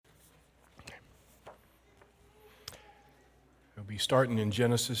be starting in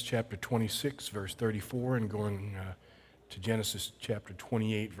Genesis chapter 26, verse 34, and going to Genesis chapter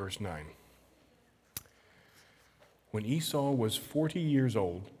 28, verse 9. When Esau was 40 years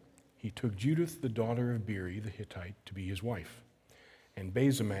old, he took Judith, the daughter of Beeri the Hittite, to be his wife, and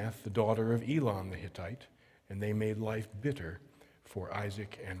Basemath, the daughter of Elon the Hittite, and they made life bitter for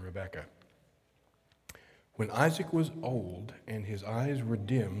Isaac and Rebekah. When Isaac was old and his eyes were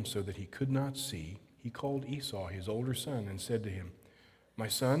dim so that he could not see, he called Esau, his older son, and said to him, "My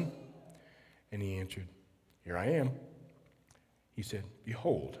son?" And he answered, "Here I am." He said,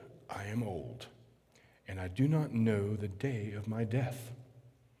 "Behold, I am old, and I do not know the day of my death.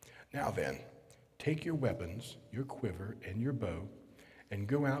 Now then, take your weapons, your quiver, and your bow, and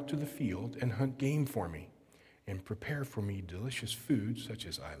go out to the field and hunt game for me, and prepare for me delicious food such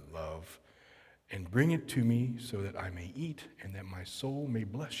as I love, and bring it to me so that I may eat and that my soul may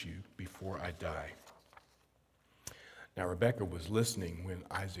bless you before I die." Now Rebekah was listening when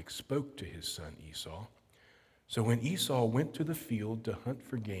Isaac spoke to his son Esau. So when Esau went to the field to hunt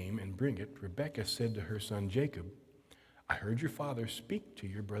for game and bring it, Rebekah said to her son Jacob, "I heard your father speak to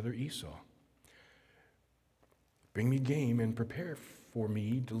your brother Esau. Bring me game and prepare for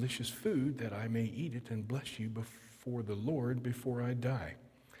me delicious food that I may eat it and bless you before the Lord before I die.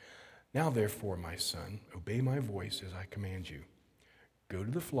 Now therefore, my son, obey my voice as I command you. Go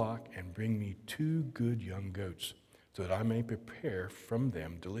to the flock and bring me 2 good young goats, so that I may prepare from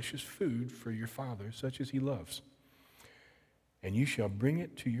them delicious food for your father, such as he loves. And you shall bring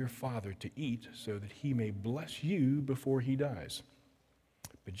it to your father to eat, so that he may bless you before he dies."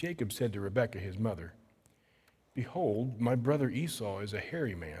 But Jacob said to Rebekah his mother, "Behold, my brother Esau is a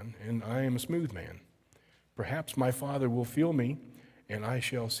hairy man, and I am a smooth man. Perhaps my father will feel me, and I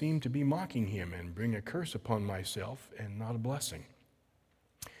shall seem to be mocking him and bring a curse upon myself and not a blessing."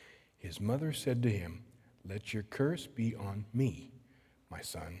 His mother said to him, "Let your curse be on me, my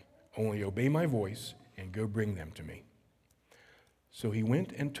son. Only obey my voice and go bring them to me." So he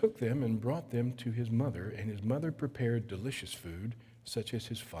went and took them and brought them to his mother, and his mother prepared delicious food, such as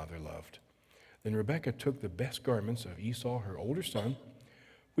his father loved. Then Rebekah took the best garments of Esau, her older son,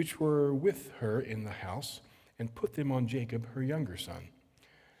 which were with her in the house, and put them on Jacob, her younger son.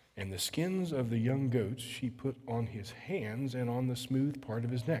 And the skins of the young goats she put on his hands and on the smooth part of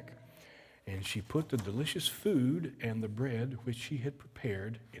his neck. And she put the delicious food and the bread which she had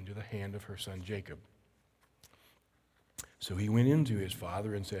prepared into the hand of her son Jacob. So he went in to his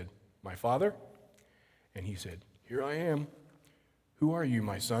father and said, "My father?" And he said, "Here I am." "Who are you,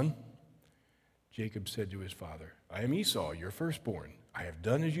 my son?" Jacob said to his father, "I am Esau, your firstborn. I have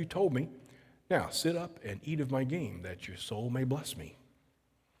done as you told me. Now sit up and eat of my game, that your soul may bless me."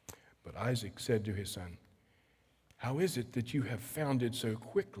 But Isaac said to his son, "How is it that you have found it so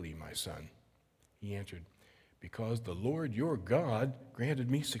quickly, my son?" He answered, "Because the Lord your God granted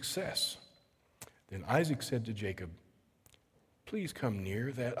me success." Then Isaac said to Jacob, "Please come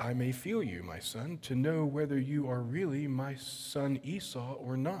near, that I may feel you, my son, to know whether you are really my son Esau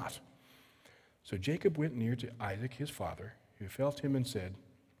or not." So Jacob went near to Isaac his father, who felt him and said,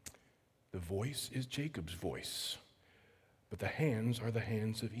 "The voice is Jacob's voice, but the hands are the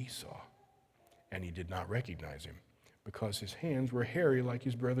hands of Esau." And he did not recognize him, because his hands were hairy like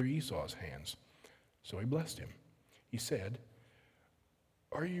his brother Esau's hands. So he blessed him. He said,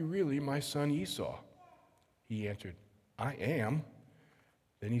 "Are you really my son Esau?" He answered, "I am."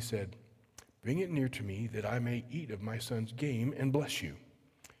 Then he said, "Bring it near to me, that I may eat of my son's game and bless you."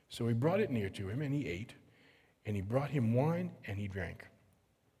 So he brought it near to him, and he ate, and he brought him wine, and he drank.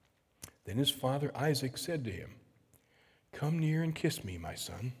 Then his father Isaac said to him, "Come near and kiss me, my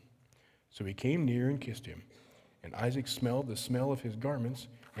son." So he came near and kissed him. And Isaac smelled the smell of his garments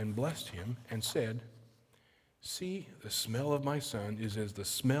and blessed him and said, "See, the smell of my son is as the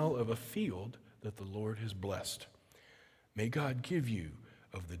smell of a field that the Lord has blessed. May God give you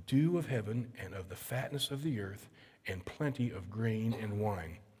of the dew of heaven and of the fatness of the earth and plenty of grain and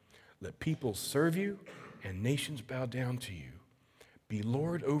wine. Let peoples serve you and nations bow down to you. Be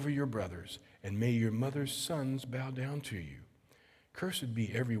Lord over your brothers, and may your mother's sons bow down to you. Cursed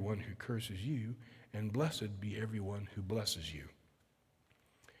be everyone who curses you, and blessed be everyone who blesses you."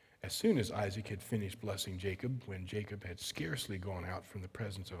 As soon as Isaac had finished blessing Jacob, when Jacob had scarcely gone out from the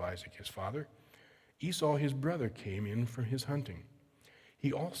presence of Isaac his father, Esau his brother came in from his hunting.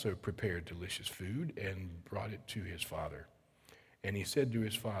 He also prepared delicious food and brought it to his father. And he said to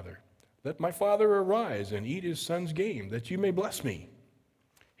his father, "Let my father arise and eat his son's game, that you may bless me."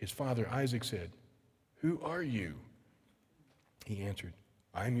 His father Isaac said, "Who are you?" He answered,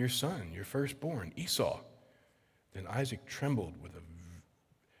 "I am your son, your firstborn, Esau." Then Isaac trembled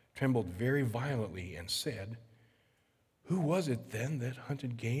very violently and said, Who was it then that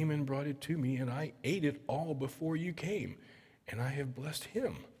hunted game and brought it to me, and I ate it all before you came, and I have blessed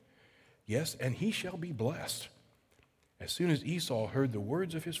him? Yes, and he shall be blessed." As soon as Esau heard the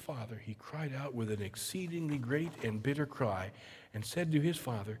words of his father, he cried out with an exceedingly great and bitter cry, and said to his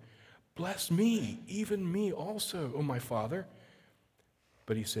father, "Bless me, even me also, O my father."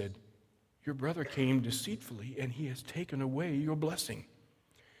 But he said, "Your brother came deceitfully, and he has taken away your blessing."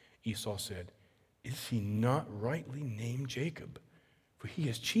 Esau said, "Is he not rightly named Jacob? For he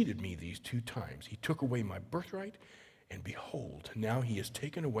has cheated me these 2 times. He took away my birthright, and behold, now he has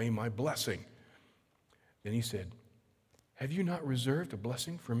taken away my blessing." Then he said, "Have you not reserved a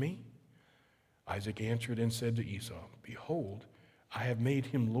blessing for me?" Isaac answered and said to Esau, "Behold, I have made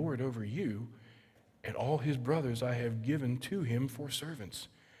him lord over you, and all his brothers I have given to him for servants,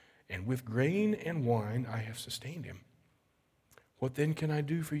 and with grain and wine I have sustained him. What then can I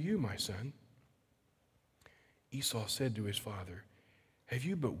do for you, my son?" Esau said to his father, "Have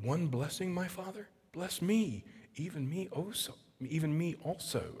you but one blessing, my father? Bless me, even me also,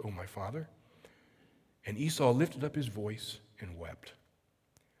 O my father." And Esau lifted up his voice and wept.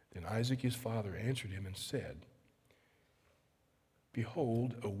 Then Isaac his father answered him and said,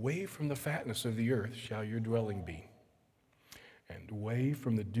 "Behold, away from the fatness of the earth shall your dwelling be, and away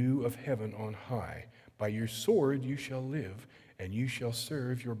from the dew of heaven on high. By your sword you shall live, and you shall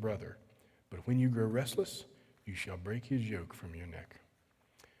serve your brother. But when you grow restless, you shall break his yoke from your neck."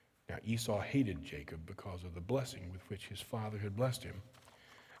 Now Esau hated Jacob because of the blessing with which his father had blessed him.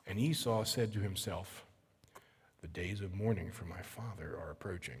 And Esau said to himself, "The days of mourning for my father are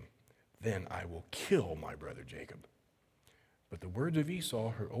approaching. Then I will kill my brother Jacob." But the words of Esau,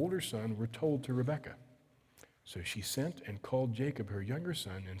 her older son, were told to Rebekah. So she sent and called Jacob, her younger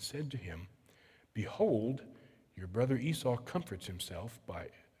son, and said to him, "Behold, your brother Esau comforts himself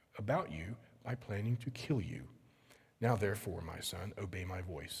about you by planning to kill you. Now therefore, my son, obey my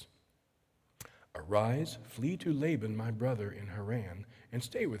voice. Arise, flee to Laban my brother in Haran, and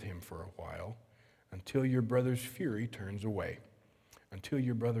stay with him for a while, until your brother's fury turns away, until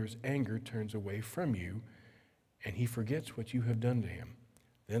your brother's anger turns away from you, and he forgets what you have done to him.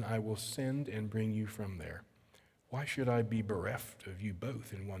 Then I will send and bring you from there. Why should I be bereft of you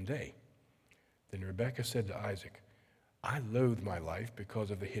both in one day?" Then Rebekah said to Isaac, "I loathe my life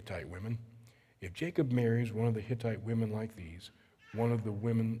because of the Hittite women. If Jacob marries one of the Hittite women like these, one of the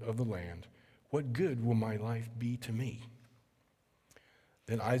women of the land, what good will my life be to me?"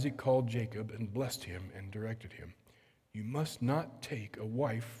 Then Isaac called Jacob and blessed him and directed him, "You must not take a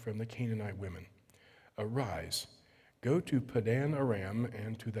wife from the Canaanite women. Arise, go to Padan Aram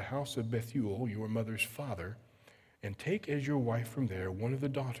and to the house of Bethuel, your mother's father, and take as your wife from there one of the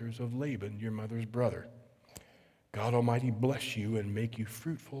daughters of Laban, your mother's brother. God Almighty bless you and make you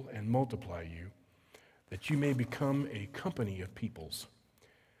fruitful and multiply you, that you may become a company of peoples.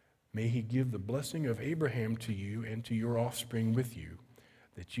 May he give the blessing of Abraham to you and to your offspring with you,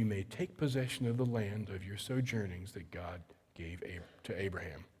 that you may take possession of the land of your sojournings that God gave to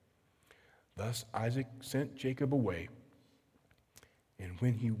Abraham." Thus Isaac sent Jacob away, and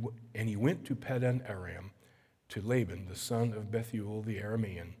he went to Padan Aram, to Laban, the son of Bethuel the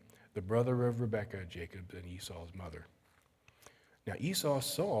Aramean, the brother of Rebekah, Jacob and Esau's mother. Now Esau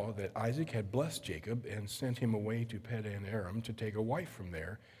saw that Isaac had blessed Jacob and sent him away to Padan Aram to take a wife from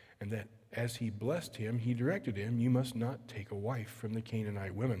there, and that as he blessed him, he directed him, "You must not take a wife from the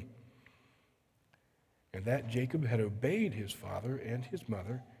Canaanite women." And that Jacob had obeyed his father and his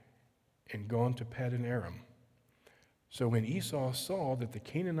mother and gone to Padan Aram. So when Esau saw that the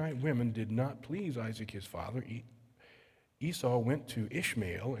Canaanite women did not please Isaac his father, Esau went to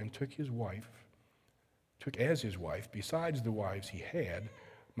Ishmael and took as his wife, besides the wives he had,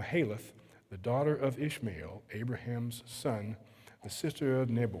 Mahalath, the daughter of Ishmael, Abraham's son, the sister of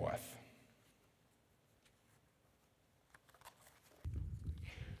Nebaioth.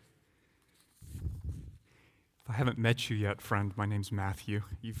 If I haven't met you yet, friend, my name's Matthew.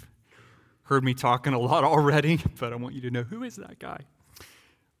 You've heard me talking a lot already, but I want you to know, who is that guy?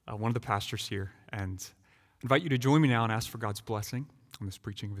 One of the pastors here, and I invite you to join me now and ask for God's blessing on this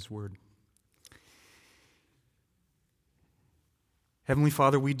preaching of his word. Heavenly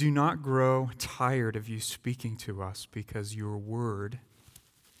Father, we do not grow tired of you speaking to us because your word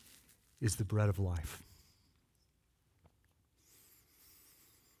is the bread of life.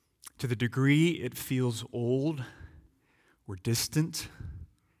 To the degree it feels old or distant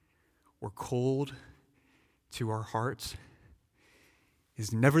or cold to our hearts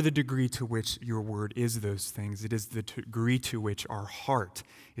is never the degree to which your word is those things. It is the degree to which our heart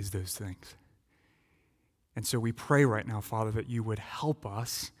is those things. And so we pray right now, Father, that you would help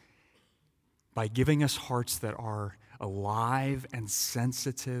us by giving us hearts that are alive and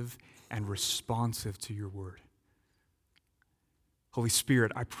sensitive and responsive to your word. Holy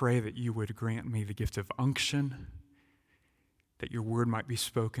Spirit, I pray that you would grant me the gift of unction, that your word might be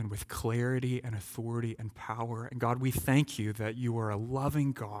spoken with clarity and authority and power. And God, we thank you that you are a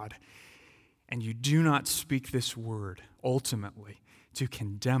loving God, and you do not speak this word ultimately to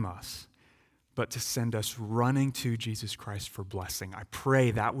condemn us, but to send us running to Jesus Christ for blessing. I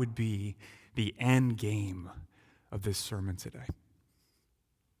pray that would be the end game of this sermon today.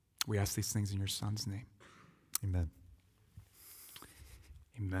 We ask these things in your Son's name. Amen.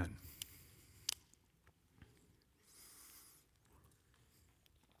 Amen.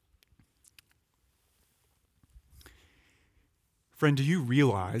 Friend, do you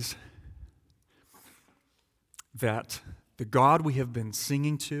realize that the God we have been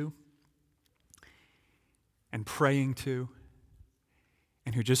singing to and praying to,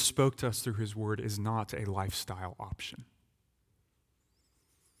 and who just spoke to us through his word, is not a lifestyle option?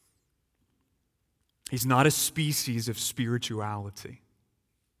 He's not a species of spirituality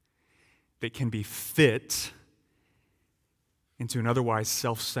that can be fit into an otherwise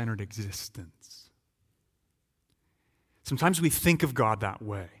self-centered existence. Sometimes we think of God that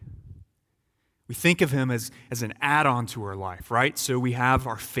way. We think of him as an add-on to our life, right? So we have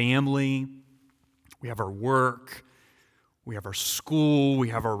our family, we have our work, we have our school, we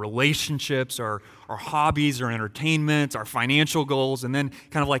have our relationships, our hobbies, our entertainment, our financial goals, and then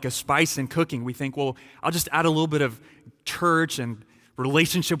kind of like a spice in cooking, we think, well, I'll just add a little bit of church and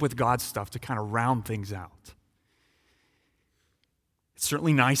relationship with God stuff to kind of round things out. It's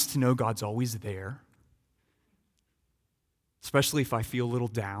certainly nice to know God's always there, especially if I feel a little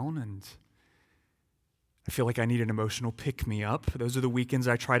down and I feel like I need an emotional pick-me-up. Those are the weekends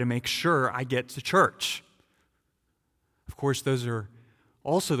I try to make sure I get to church. Of course, those are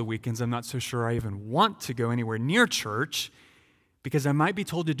also the weekends I'm not so sure I even want to go anywhere near church because I might be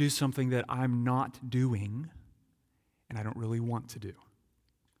told to do something that I'm not doing and I don't really want to do.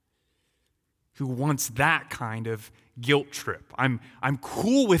 Who wants that kind of guilt trip? I'm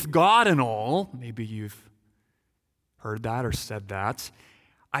cool with God and all. Maybe you've heard that or said that.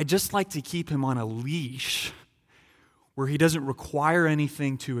 I just like to keep him on a leash where he doesn't require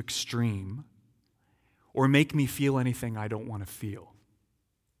anything too extreme or make me feel anything I don't want to feel.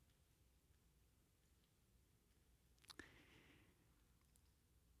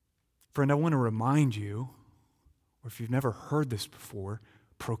 Friend, I want to remind you, or if you've never heard this before,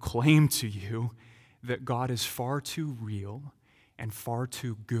 proclaim to you that God is far too real and far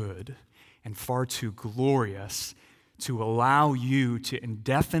too good and far too glorious to allow you to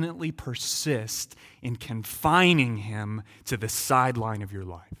indefinitely persist in confining him to the sideline of your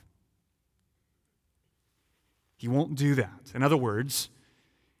life. He won't do that. In other words,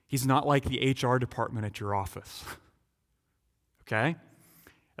 he's not like the HR department at your office. Okay?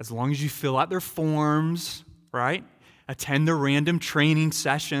 As long as you fill out their forms, right? Attend the random training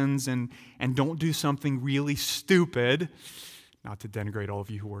sessions and don't do something really stupid. Not to denigrate all of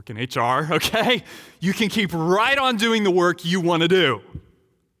you who work in HR, okay? You can keep right on doing the work you want to do.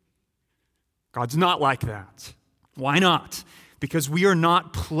 God's not like that. Why not? Because we are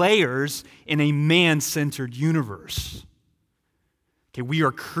not players in a man-centered universe. Okay, we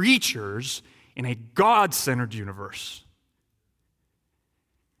are creatures in a God-centered universe.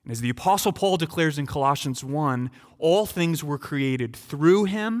 And as the Apostle Paul declares in Colossians 1, all things were created through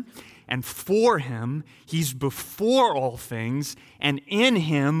him and for him. He's before all things, and in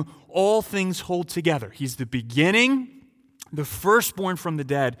him all things hold together. He's the beginning, the firstborn from the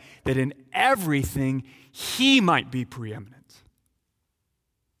dead, that in everything he might be preeminent.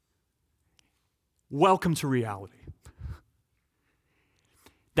 Welcome to reality.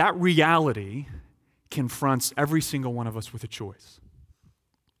 That reality confronts every single one of us with a choice.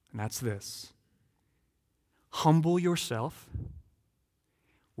 And that's this: humble yourself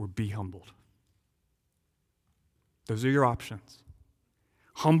or be humbled. Those are your options.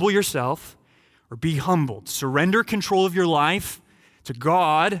 Humble yourself or be humbled. Surrender control of your life to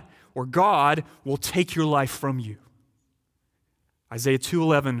God, or God will take your life from you. Isaiah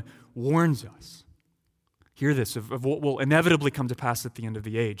 2:11 warns us. Hear this, of what will inevitably come to pass at the end of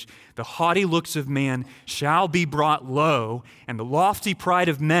the age. The haughty looks of man shall be brought low, and the lofty pride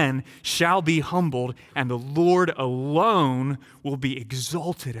of men shall be humbled, and the Lord alone will be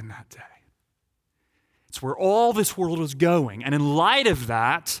exalted in that day. It's where all this world is going. And in light of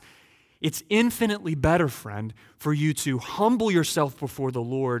that, it's infinitely better, friend, for you to humble yourself before the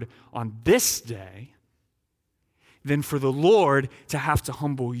Lord on this day than for the Lord to have to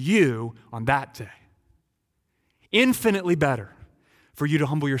humble you on that day. Infinitely better for you to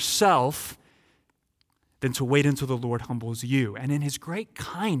humble yourself than to wait until the Lord humbles you. And in his great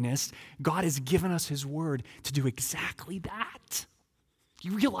kindness, God has given us his word to do exactly that.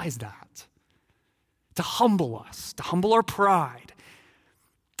 You realize that? To humble us, to humble our pride.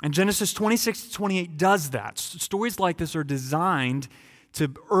 And Genesis 26-28 does that. Stories like this are designed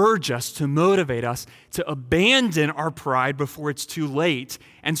to urge us, to motivate us, to abandon our pride before it's too late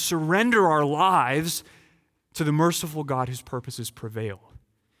and surrender our lives to the merciful God whose purposes prevail.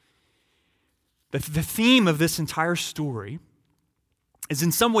 The theme of this entire story is in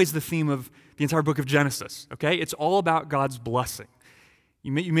some ways the theme of the entire book of Genesis, okay? It's all about God's blessing.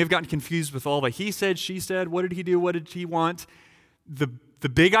 You may have gotten confused with all the he said, she said, what did he do, what did he want? The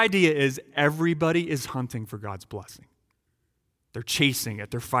big idea is everybody is hunting for God's blessing. They're chasing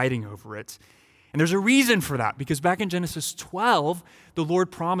it, they're fighting over it. And there's a reason for that, because back in Genesis 12, the Lord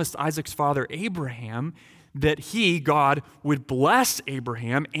promised Isaac's father Abraham that he, God, would bless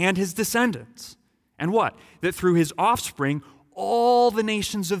Abraham and his descendants. And what? That through his offspring, all the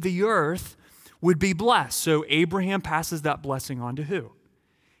nations of the earth would be blessed. So Abraham passes that blessing on to who?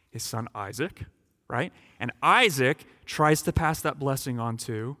 His son Isaac, right? And Isaac tries to pass that blessing on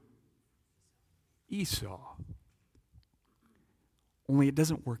to Esau. Only it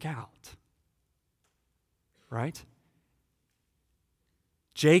doesn't work out, right?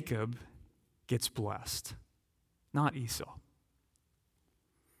 Jacob gets blessed, not Esau.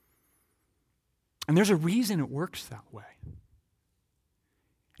 And there's a reason it works that way.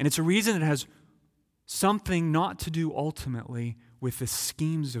 And it's a reason that has something not to do ultimately with the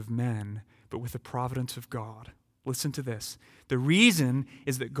schemes of men, but with the providence of God. Listen to this. The reason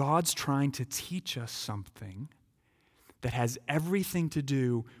is that God's trying to teach us something that has everything to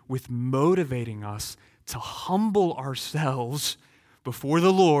do with motivating us to humble ourselves before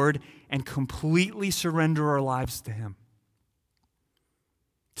the Lord and completely surrender our lives to him.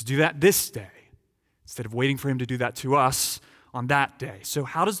 To do that this day, instead of waiting for him to do that to us on that day. So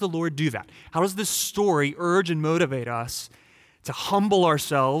how does the Lord do that? How does this story urge and motivate us to humble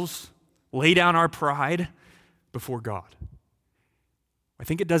ourselves, lay down our pride before God? I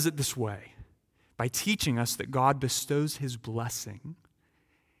think it does it this way, by teaching us that God bestows his blessing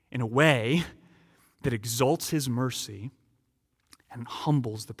in a way that exalts his mercy and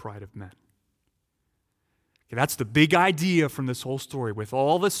humbles the pride of men. Okay, that's the big idea from this whole story, with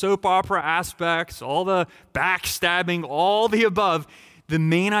all the soap opera aspects, all the backstabbing, all the above. The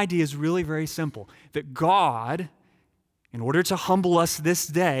main idea is really very simple, that God, in order to humble us this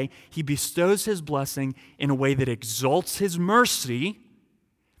day, he bestows his blessing in a way that exalts his mercy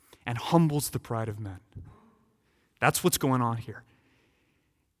and humbles the pride of men. That's what's going on here.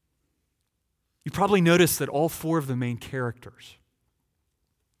 You probably noticed that all four of the main characters,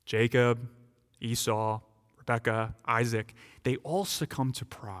 Jacob, Esau, Rebekah, Isaac, they all succumb to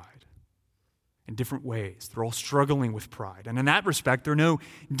pride in different ways. They're all struggling with pride. And in that respect, they're no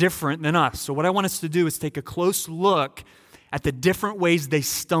different than us. So what I want us to do is take a close look at the different ways they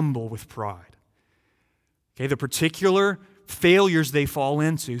stumble with pride. Okay, the particular failures they fall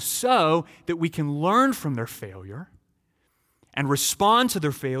into, so that we can learn from their failure and respond to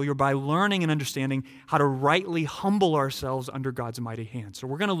their failure by learning and understanding how to rightly humble ourselves under God's mighty hand. So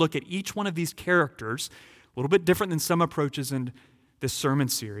we're going to look at each one of these characters, a little bit different than some approaches in this sermon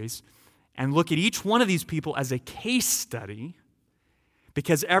series, and look at each one of these people as a case study,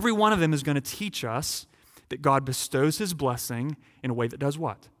 because every one of them is going to teach us that God bestows his blessing in a way that does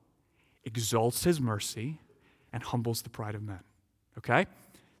what? Exalts his mercy and humbles the pride of men. Okay?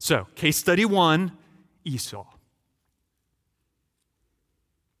 So, case study 1, Esau.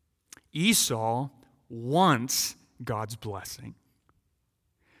 Esau wants God's blessing,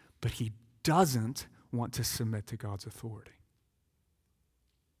 but he doesn't want to submit to God's authority.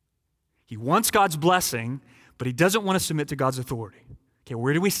 He wants God's blessing, but he doesn't want to submit to God's authority. Okay,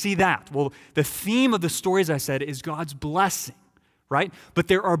 where do we see that? Well, the theme of the story, as I said, is God's blessing, right? But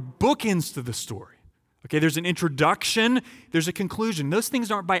there are bookends to the story. Okay, there's an introduction, there's a conclusion. Those things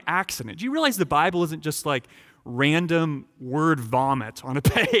aren't by accident. Do you realize the Bible isn't just like random word vomit on a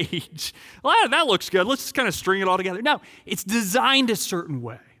page? Well, that looks good. Let's just kind of string it all together. No, it's designed a certain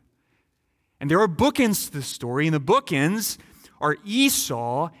way. And there are bookends to the story, and the bookends are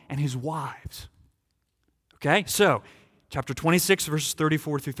Esau and his wives. Okay, so chapter 26, verses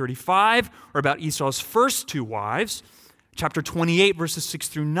 34 through 35 are about Esau's first two wives. Chapter 28, verses 6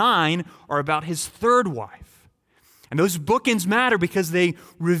 through 9 are about his third wife. And those bookends matter because they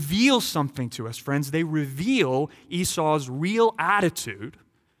reveal something to us, friends. They reveal Esau's real attitude.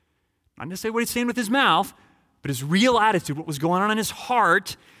 Not necessarily what he's saying with his mouth, but his real attitude, what was going on in his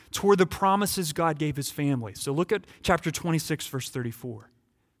heart toward the promises God gave his family. So look at chapter 26, verse 34.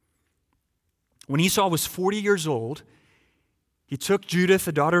 When Esau was 40 years old, he took Judith,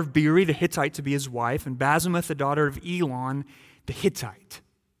 the daughter of Beeri, the Hittite, to be his wife, and Basemath, the daughter of Elon, the Hittite.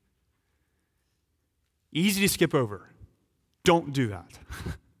 Easy to skip over. Don't do that.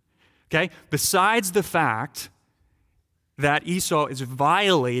 Okay? Besides the fact that Esau is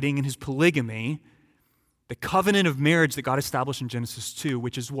violating in his polygamy the covenant of marriage that God established in Genesis 2,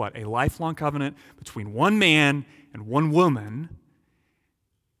 which is what? A lifelong covenant between one man and one woman.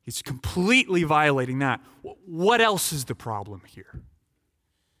 He's completely violating that. What else is the problem here?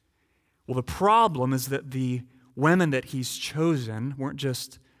 Well, the problem is that the women that he's chosen weren't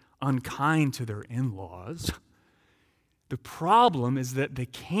just unkind to their in-laws. The problem is that the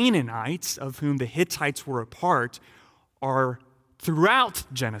Canaanites, of whom the Hittites were a part, are throughout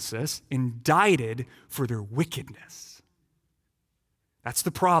Genesis indicted for their wickedness. That's the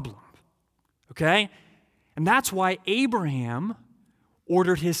problem, okay? And that's why Abraham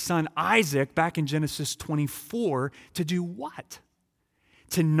ordered his son Isaac back in Genesis 24 to do what?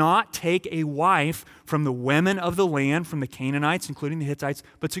 To not take a wife from the women of the land, from the Canaanites, including the Hittites,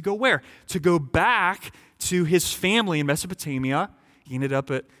 but to go where? To go back to his family in Mesopotamia. He ended up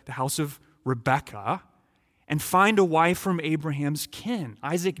at the house of Rebekah, and find a wife from Abraham's kin.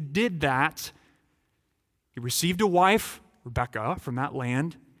 Isaac did that. He received a wife, Rebekah, from that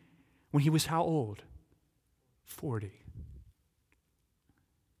land when he was how old? 40.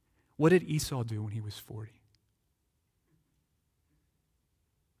 What did Esau do when he was 40?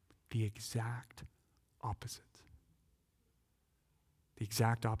 The exact opposite. The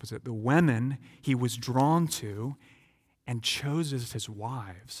exact opposite. The women he was drawn to and chose as his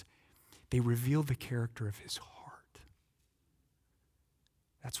wives, they reveal the character of his heart.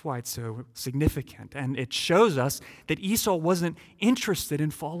 That's why it's so significant. And it shows us that Esau wasn't interested in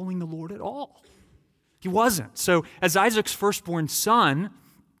following the Lord at all. He wasn't. So as Isaac's firstborn son,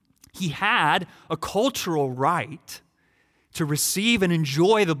 he had a cultural right to receive and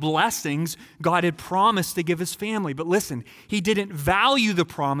enjoy the blessings God had promised to give his family. But listen, he didn't value the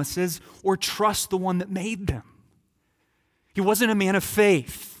promises or trust the one that made them. He wasn't a man of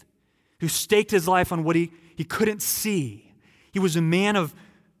faith who staked his life on what he couldn't see. He was a man of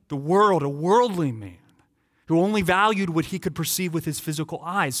the world, a worldly man, who only valued what he could perceive with his physical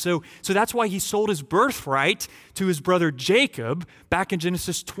eyes. So that's why he sold his birthright to his brother Jacob back in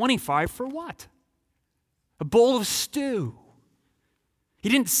Genesis 25 for what? A bowl of stew. He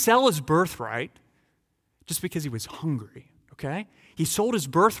didn't sell his birthright just because he was hungry, okay? He sold his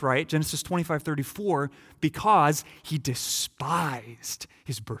birthright, Genesis 25:34, because he despised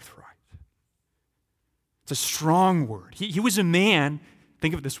his birthright. It's a strong word. He was a man,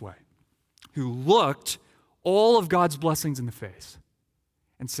 think of it this way, who looked all of God's blessings in the face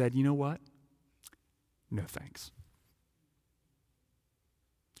and said, you know what? No thanks.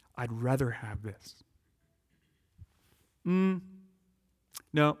 I'd rather have this.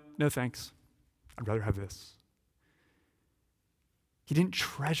 No thanks. I'd rather have this. He didn't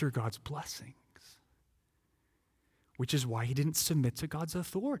treasure God's blessings, which is why he didn't submit to God's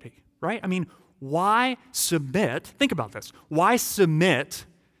authority, right? I mean, why submit? Think about this. Why submit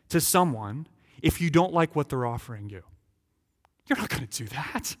to someone if you don't like what they're offering you? You're not going to do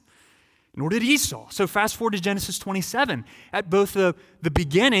that. Nor did Esau. So fast forward to Genesis 27. At both the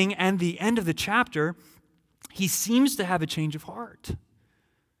beginning and the end of the chapter, he seems to have a change of heart.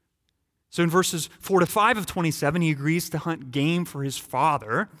 So in verses 4 to 5 of 27, he agrees to hunt game for his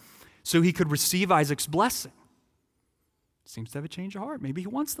father so he could receive Isaac's blessing. Seems to have a change of heart. Maybe he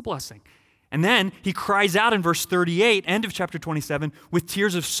wants the blessing. And then he cries out in verse 38, end of chapter 27, with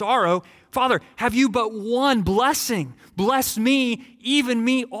tears of sorrow, Father, have you but one blessing? Bless me, even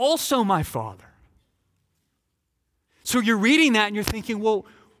me also, my father. So you're reading that and you're thinking, well,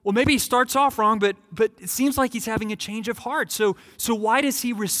 maybe he starts off wrong, but it seems like he's having a change of heart. So why does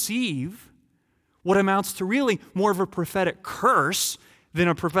he receive what amounts to really more of a prophetic curse than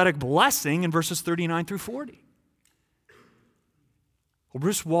a prophetic blessing in verses 39 through 40? Well,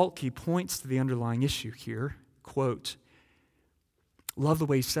 Bruce Waltke points to the underlying issue here. Quote, love the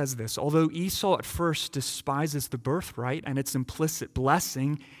way he says this. Although Esau at first despises the birthright and its implicit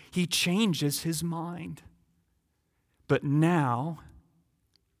blessing, he changes his mind. But now,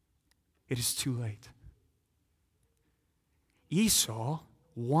 it is too late. Esau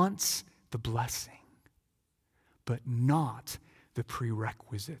wants the blessing, but not the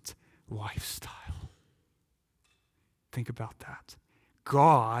prerequisite lifestyle. Think about that.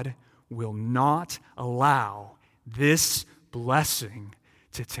 God will not allow this blessing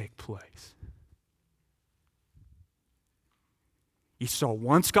to take place. Esau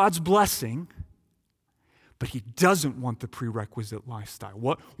wants God's blessing, but he doesn't want the prerequisite lifestyle.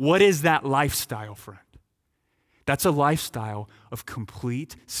 What is that lifestyle, friend? That's a lifestyle of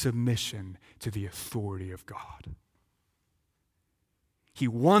complete submission to the authority of God. He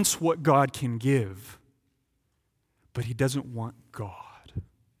wants what God can give, but he doesn't want God.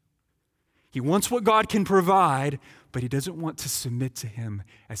 He wants what God can provide, but he doesn't want to submit to him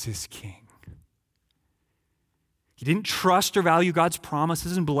as his king. He didn't trust or value God's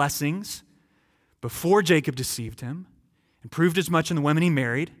promises and blessings before Jacob deceived him and proved as much in the women he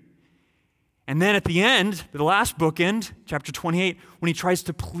married. And then at the end, the last bookend, chapter 28, when he tries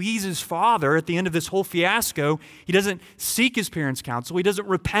to please his father at the end of this whole fiasco, he doesn't seek his parents' counsel. He doesn't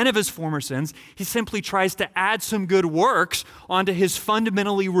repent of his former sins. He simply tries to add some good works onto his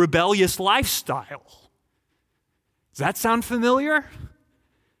fundamentally rebellious lifestyle. Does that sound familiar?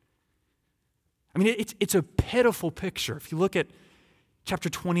 I mean, it's a pitiful picture. If you look at chapter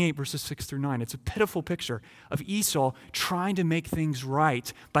 28, verses 6 through 9, it's a pitiful picture of Esau trying to make things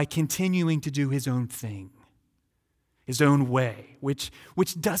right by continuing to do his own thing, his own way, which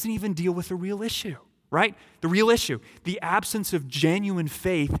doesn't even deal with the real issue, right? The real issue, the absence of genuine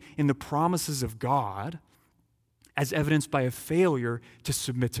faith in the promises of God as evidenced by a failure to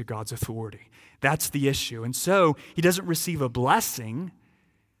submit to God's authority. That's the issue. And so he doesn't receive a blessing,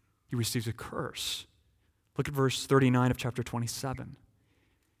 he receives a curse. Look at verse 39 of chapter 27.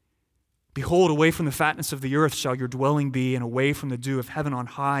 Behold, away from the fatness of the earth shall your dwelling be, and away from the dew of heaven on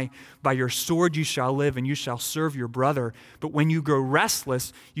high. By your sword you shall live, and you shall serve your brother. But when you grow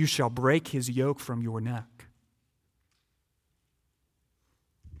restless, you shall break his yoke from your neck.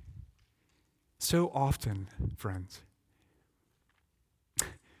 So often, friends,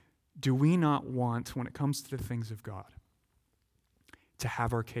 do we not want, when it comes to the things of God, to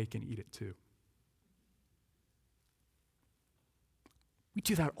have our cake and eat it too? We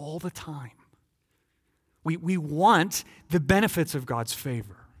do that all the time. We want the benefits of God's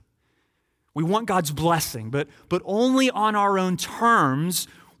favor. We want God's blessing, but only on our own terms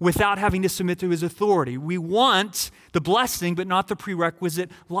without having to submit to his authority. We want the blessing, but not the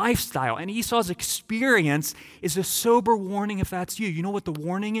prerequisite lifestyle. And Esau's experience is a sober warning if that's you. You know what the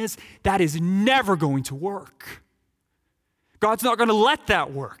warning is? That is never going to work. God's not going to let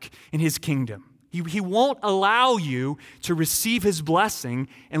that work in his kingdom. He won't allow you to receive his blessing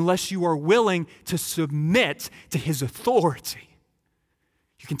unless you are willing to submit to his authority.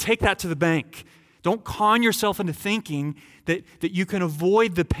 You can take that to the bank. Don't con yourself into thinking that you can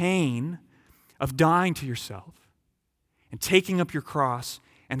avoid the pain of dying to yourself and taking up your cross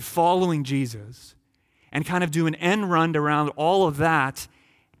and following Jesus and kind of do an end run around all of that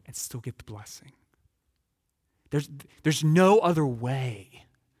and still get the blessing. There's no other way.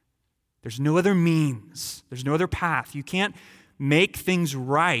 There's no other means. There's no other path. You can't make things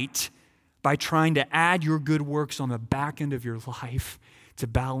right by trying to add your good works on the back end of your life to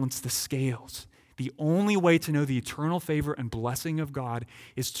balance the scales. The only way to know the eternal favor and blessing of God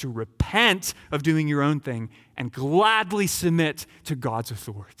is to repent of doing your own thing and gladly submit to God's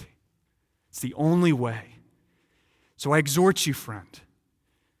authority. It's the only way. So I exhort you, friend,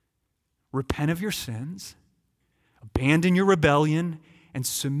 repent of your sins, abandon your rebellion, and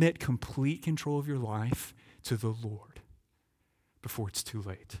submit complete control of your life to the Lord before it's too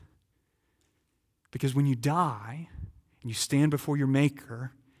late. Because when you die and you stand before your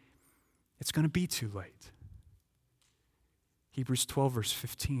Maker, it's going to be too late. Hebrews 12, verse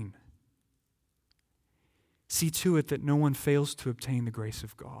 15. See to it that no one fails to obtain the grace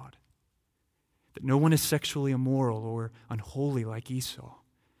of God, that no one is sexually immoral or unholy like Esau,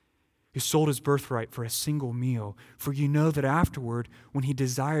 who sold his birthright for a single meal. For you know that afterward, when he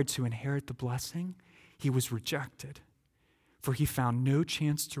desired to inherit the blessing, he was rejected, for he found no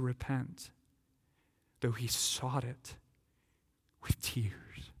chance to repent, though he sought it with tears.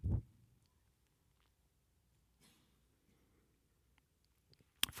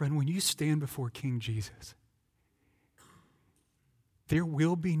 Friend, when you stand before King Jesus, there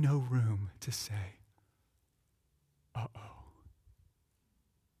will be no room to say, uh-oh,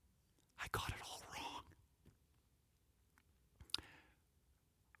 I got it all wrong.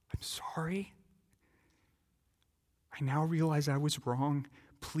 I'm sorry. I now realize I was wrong.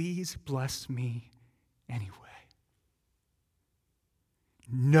 Please bless me anyway.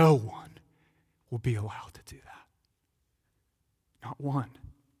 No one will be allowed to do that. Not one.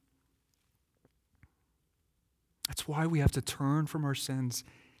 That's why we have to turn from our sins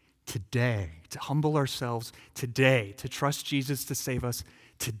today, to humble ourselves today, to trust Jesus to save us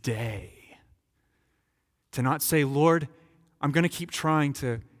today. To not say, Lord, I'm going to keep trying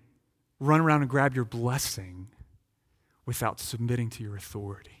to run around and grab your blessing without submitting to your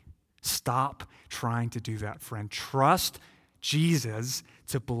authority. Stop trying to do that, friend. Trust Jesus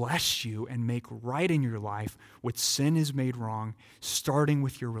to bless you and make right in your life what sin has made wrong, starting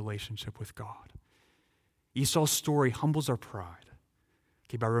with your relationship with God. Esau's story humbles our pride,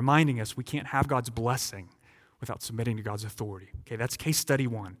 okay, by reminding us we can't have God's blessing without submitting to God's authority. Okay, that's case study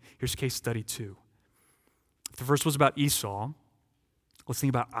 1. Here's case study 2. If the first was about Esau, let's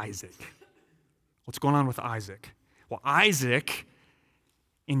think about Isaac. What's going on with Isaac? Well, Isaac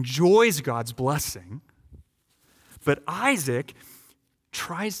enjoys God's blessing, but Isaac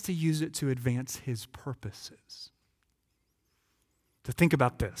tries to use it to advance his purposes. To think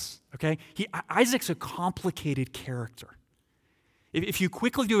about this, okay? Isaac's a complicated character. If you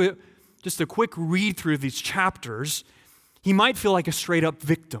quickly do just a quick read through these chapters, he might feel like a straight-up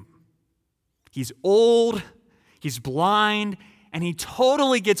victim. He's old, he's blind, and he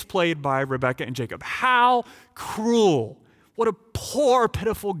totally gets played by Rebekah and Jacob. How cruel. What a poor,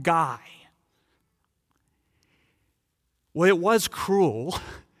 pitiful guy. Well, it was cruel,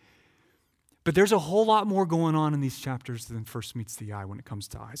 but there's a whole lot more going on in these chapters than first meets the eye when it comes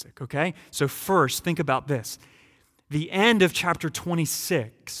to Isaac, okay? So first, think about this. The end of chapter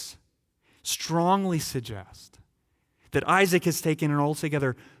 26 strongly suggests that Isaac has taken an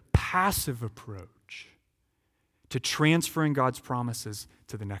altogether passive approach to transferring God's promises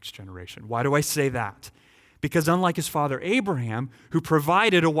to the next generation. Why do I say that? Because unlike his father Abraham, who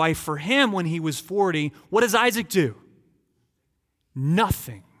provided a wife for him when he was 40, what does Isaac do?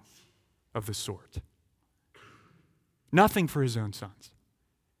 Nothing of the sort. Nothing for his own sons.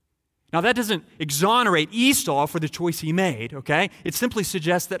 Now, that doesn't exonerate Esau for the choice he made, okay? It simply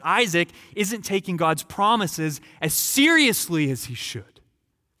suggests that Isaac isn't taking God's promises as seriously as he should.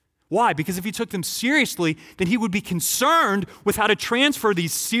 Why? Because if he took them seriously, then he would be concerned with how to transfer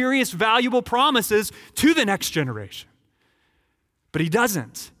these serious, valuable promises to the next generation. But he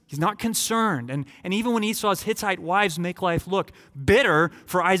doesn't. He's not concerned. And even when Esau's Hittite wives make life look bitter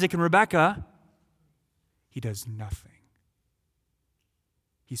for Isaac and Rebekah, he does nothing.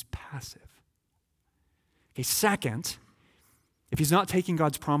 He's passive. Okay, second, if he's not taking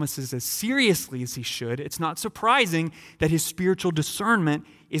God's promises as seriously as he should, it's not surprising that his spiritual discernment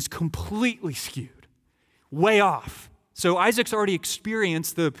is completely skewed, way off. So Isaac's already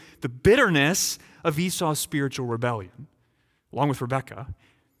experienced the bitterness of Esau's spiritual rebellion, along with Rebekah.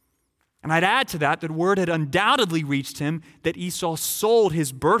 And I'd add to that word had undoubtedly reached him that Esau sold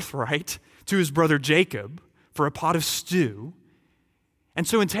his birthright to his brother Jacob for a pot of stew. And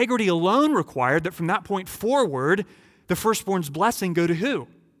so integrity alone required that from that point forward, the firstborn's blessing go to who?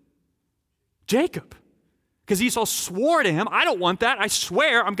 Jacob. Because Esau swore to him, I don't want that. I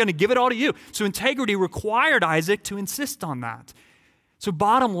swear I'm going to give it all to you. So integrity required Isaac to insist on that. So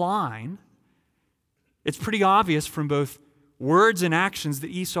bottom line, it's pretty obvious from both words and actions that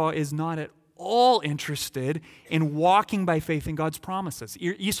Esau is not at all interested in walking by faith in God's promises.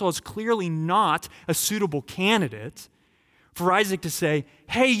 Esau is clearly not a suitable candidate for Isaac to say,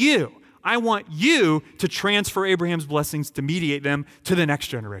 hey, you, I want you to transfer Abraham's blessings to mediate them to the next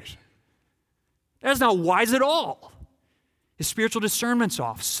generation. That's not wise at all. His spiritual discernment's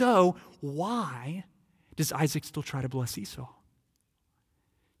off. So why does Isaac still try to bless Esau?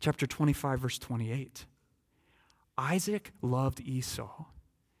 Chapter 25, verse 28. Isaac loved Esau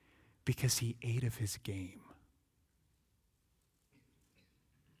because he ate of his game.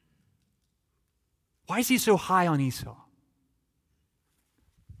 Why is he so high on Esau?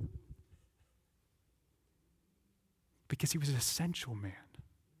 Because he was a sensual man.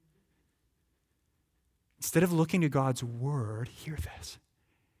 Instead of looking to God's word, hear this.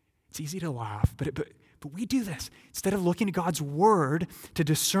 It's easy to laugh, but we do this. Instead of looking to God's word to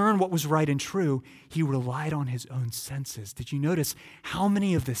discern what was right and true, he relied on his own senses. Did you notice how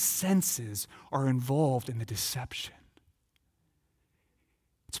many of the senses are involved in the deception?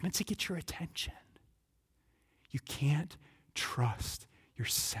 It's meant to get your attention. You can't trust your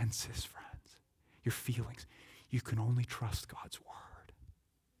senses, friends, your feelings. You can only trust God's word.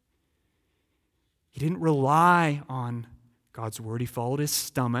 He didn't rely on God's word. He followed his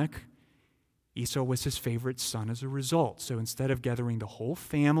stomach. Esau was his favorite son as a result. So instead of gathering the whole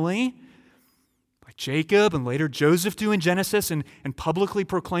family, like Jacob and later Joseph do in Genesis, and publicly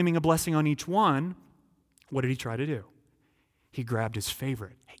proclaiming a blessing on each one, what did he try to do? He grabbed his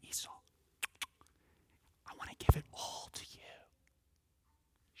favorite. Hey, Esau, I want to give it all to you.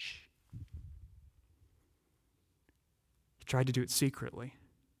 Shh. He tried to do it secretly.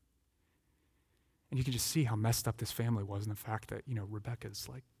 And you can just see how messed up this family was, and the fact that, Rebekah's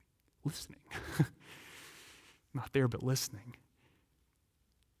like listening. Not there, but listening.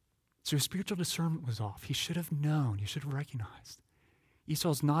 So his spiritual discernment was off. He should have known. He should have recognized.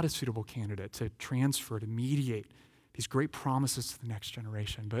 Esau's not a suitable candidate to transfer, to mediate these great promises to the next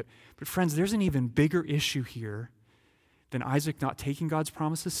generation. But friends, there's an even bigger issue here than Isaac not taking God's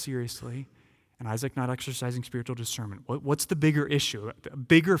promises seriously and Isaac not exercising spiritual discernment. What's the bigger issue, a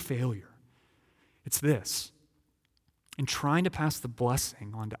bigger failure? It's this. In trying to pass the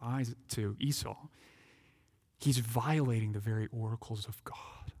blessing on to Esau, he's violating the very oracles of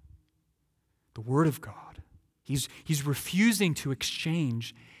God, the Word of God. He's refusing to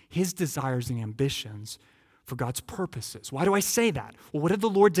exchange his desires and ambitions for God's purposes. Why do I say that? Well, what did the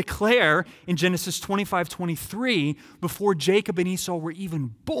Lord declare in Genesis 25:23 before Jacob and Esau were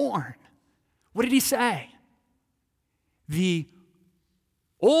even born? What did he say? The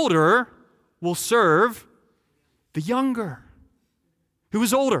older will serve the younger. Who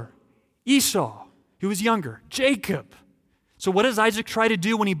was older? Esau. Who was younger? Jacob. So what does Isaac try to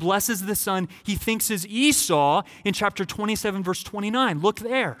do when he blesses the son he thinks is Esau in chapter 27, verse 29? Look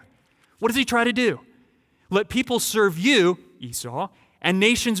there. What does he try to do? Let people serve you, Esau, and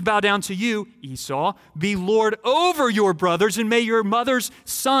nations bow down to you, Esau. Be Lord over your brothers, and may your mother's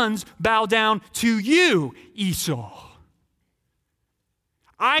sons bow down to you, Esau.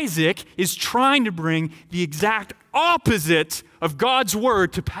 Isaac is trying to bring the exact opposite of God's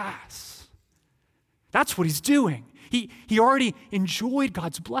word to pass. That's what he's doing. He already enjoyed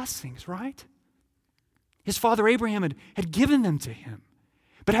God's blessings, right? His father Abraham had given them to him.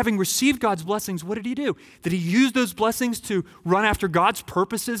 But having received God's blessings, what did he do? Did he use those blessings to run after God's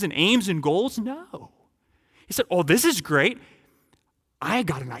purposes and aims and goals? No. He said, oh, this is great. I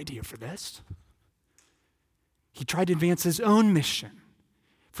got an idea for this. He tried to advance his own mission.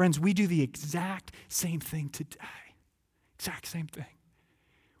 Friends, we do the exact same thing today. Exact same thing.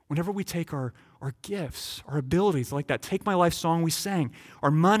 Whenever we take our gifts, our abilities, like that Take My Life song we sang, our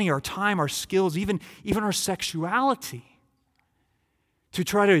money, our time, our skills, even our sexuality, to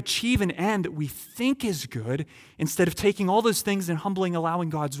try to achieve an end that we think is good, instead of taking all those things and humbling, allowing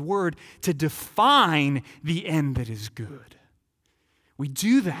God's word to define the end that is good. We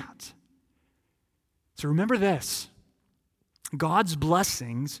do that. So remember this. God's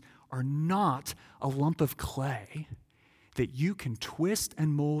blessings are not a lump of clay that you can twist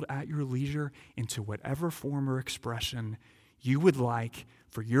and mold at your leisure into whatever form or expression you would like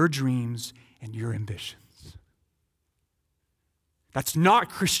for your dreams and your ambitions. That's not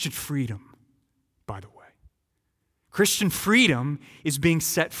Christian freedom, by the way. Christian freedom is being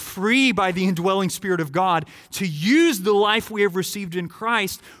set free by the indwelling Spirit of God to use the life we have received in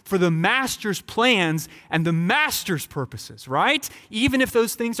Christ for the Master's plans and the Master's purposes, right? Even if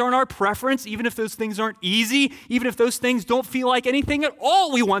those things aren't our preference, even if those things aren't easy, even if those things don't feel like anything at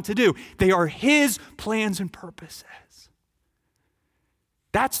all we want to do, they are His plans and purposes.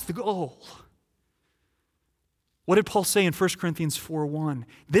 That's the goal. What did Paul say in 1 Corinthians 4:1?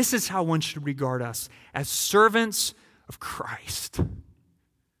 This is how one should regard us, as servants of Christ.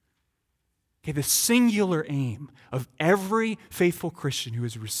 Okay, the singular aim of every faithful Christian who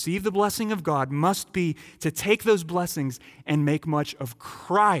has received the blessing of God must be to take those blessings and make much of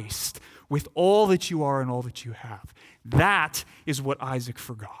Christ with all that you are and all that you have. That is what Isaac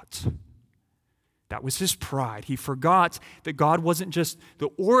forgot. That was his pride. He forgot that God wasn't just the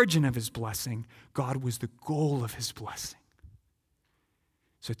origin of his blessing, God was the goal of his blessing.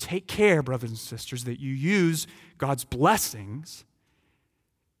 So take care, brothers and sisters, that you use God's blessings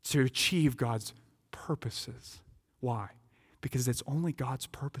to achieve God's purposes. Why? Because it's only God's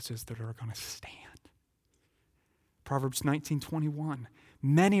purposes that are going to stand. Proverbs 19:21,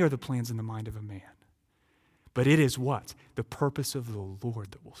 many are the plans in the mind of a man, but it is what? The purpose of the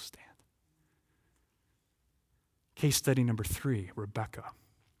Lord that will stand. Case study number 3, Rebekah.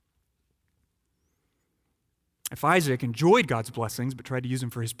 If Isaac enjoyed God's blessings but tried to use them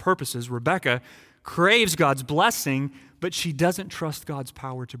for his purposes, Rebekah craves God's blessing, but she doesn't trust God's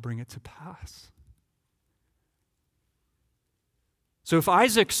power to bring it to pass. So if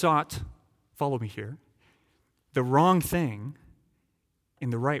Isaac sought, follow me here, the wrong thing in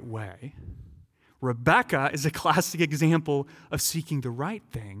the right way, Rebekah is a classic example of seeking the right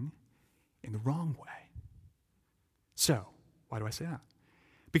thing in the wrong way. So, why do I say that?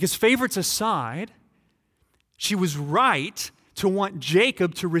 Because favorites aside, she was right to want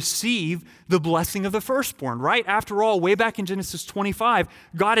Jacob to receive the blessing of the firstborn, right? After all, way back in Genesis 25,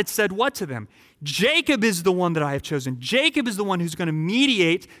 God had said what to them? Jacob is the one that I have chosen. Jacob is the one who's going to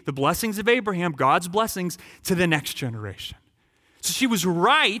mediate the blessings of Abraham, God's blessings, to the next generation. So she was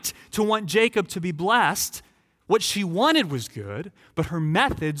right to want Jacob to be blessed. What she wanted was good, but her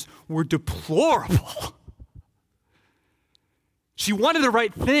methods were deplorable. She wanted the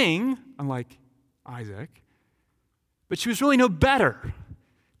right thing, unlike Isaac, but she was really no better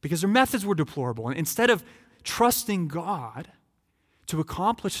because her methods were deplorable. And instead of trusting God to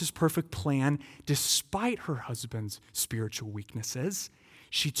accomplish his perfect plan despite her husband's spiritual weaknesses,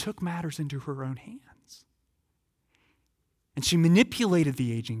 she took matters into her own hands. And she manipulated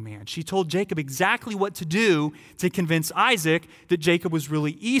the aging man. She told Jacob exactly what to do to convince Isaac that Jacob was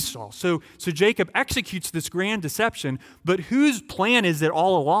really Esau. So Jacob executes this grand deception, but whose plan is it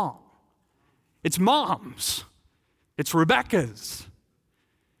all along? It's Mom's. It's Rebekah's.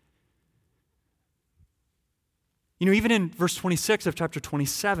 You know, even in verse 26 of chapter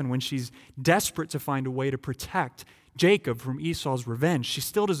 27, when she's desperate to find a way to protect Jacob from Esau's revenge, she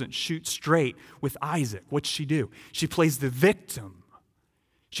still doesn't shoot straight with Isaac. What's she do? She plays the victim.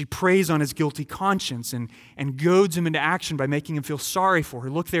 She preys on his guilty conscience and goads him into action by making him feel sorry for her.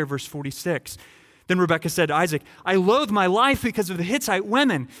 Look there, verse 46. Then Rebekah said to Isaac, I loathe my life because of the Hittite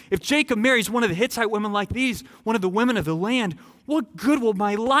women. If Jacob marries one of the Hittite women like these, one of the women of the land, what good will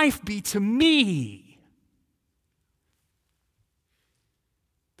my life be to me?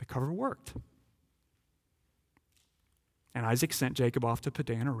 The cover worked. And Isaac sent Jacob off to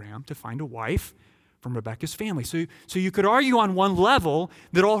Padan Aram to find a wife from Rebekah's family. So you could argue on one level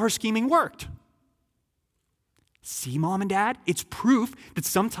that all her scheming worked. See, Mom and Dad, it's proof that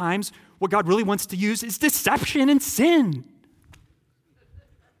sometimes what God really wants to use is deception and sin.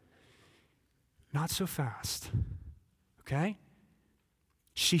 Not so fast, okay?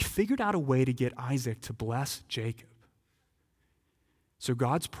 She figured out a way to get Isaac to bless Jacob. So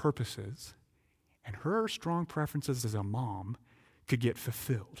God's purposes and her strong preferences as a mom could get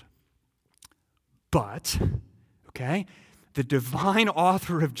fulfilled. But, okay, the divine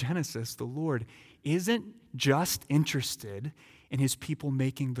author of Genesis, the Lord, isn't just interested in his people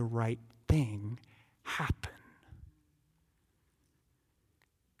making the right thing happen.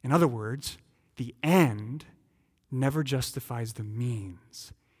 In other words, the end never justifies the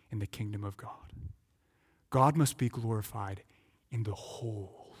means in the kingdom of God. God must be glorified in the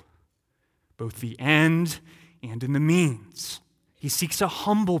whole, both the end and in the means. He seeks a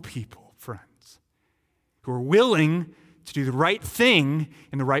humble people, friends, who are willing to do the right thing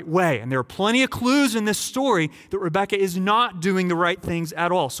in the right way. And there are plenty of clues in this story that Rebekah is not doing the right things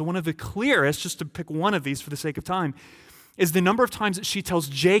at all. So one of the clearest, just to pick one of these for the sake of time, is the number of times that she tells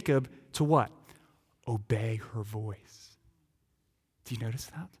Jacob to what? Obey her voice. Do you notice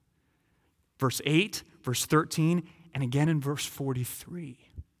that? Verse 8, verse 13, and again in verse 43.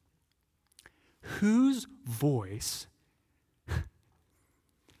 Whose voice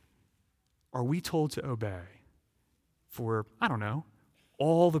are we told to obey for, I don't know,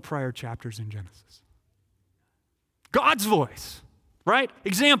 all the prior chapters in Genesis? God's voice, right?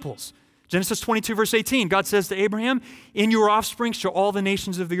 Examples. Genesis 22, verse 18, God says to Abraham, in your offspring shall all the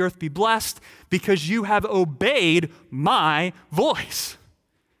nations of the earth be blessed because you have obeyed my voice.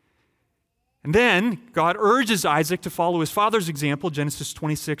 And then God urges Isaac to follow his father's example, Genesis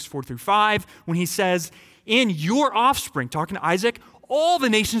 26, 4 through 5, when he says, in your offspring, talking to Isaac, all the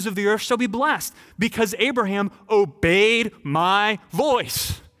nations of the earth shall be blessed because Abraham obeyed my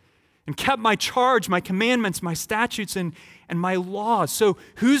voice and kept my charge, my commandments, my statutes, and my laws. So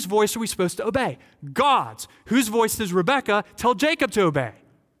whose voice are we supposed to obey? God's. Whose voice does Rebekah tell Jacob to obey?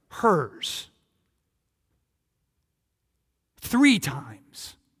 Hers. 3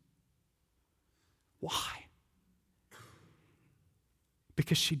 times. Why?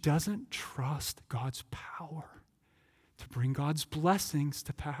 Because she doesn't trust God's power to bring God's blessings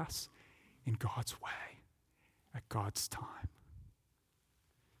to pass in God's way, at God's time.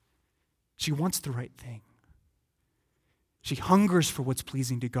 She wants the right thing. She hungers for what's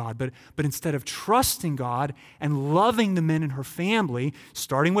pleasing to God, but instead of trusting God and loving the men in her family,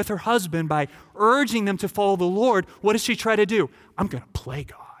 starting with her husband by urging them to follow the Lord, what does she try to do? I'm going to play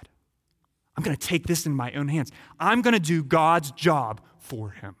God. I'm going to take this in my own hands. I'm going to do God's job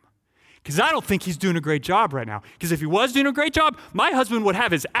for him. Because I don't think he's doing a great job right now. Because if he was doing a great job, my husband would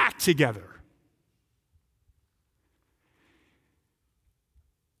have his act together.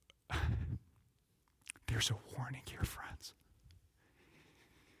 There's a warning here, friends.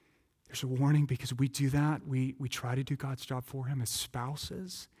 There's a warning because we do that. We try to do God's job for him as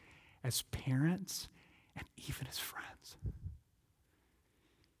spouses, as parents, and even as friends.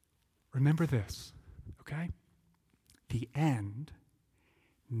 Remember this, okay? The end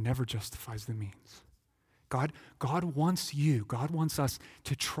never justifies the means. God wants you, God wants us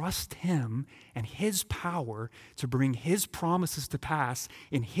to trust him and his power to bring his promises to pass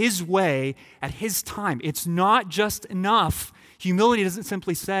in his way at his time. It's not just enough. Humility doesn't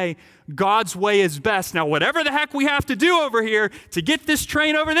simply say, God's way is best. Now, whatever the heck we have to do over here to get this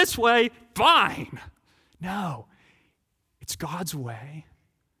train over this way, fine. No, it's God's way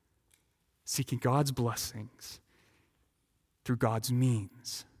seeking God's blessings through God's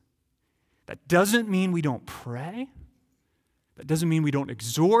means. That doesn't mean we don't pray. That doesn't mean we don't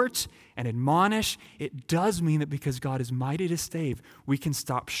exhort and admonish. It does mean that because God is mighty to save, we can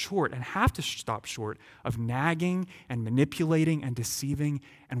stop short and have to stop short of nagging and manipulating and deceiving,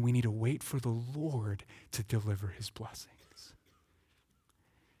 and we need to wait for the Lord to deliver his blessings.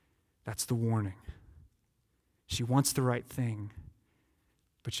 That's the warning. She wants the right thing,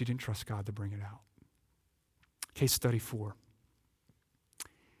 but she didn't trust God to bring it out. Case study 4.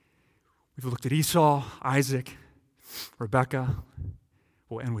 We've looked at Esau, Isaac, Rebekah.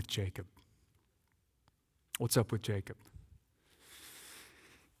 We'll end with Jacob. What's up with Jacob?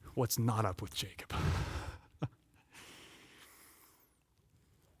 What's not up with Jacob?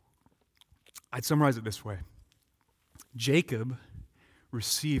 I'd summarize it this way. Jacob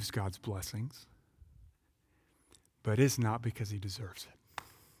receives God's blessings, but it's not because he deserves it.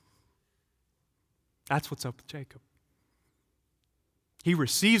 That's what's up with Jacob. He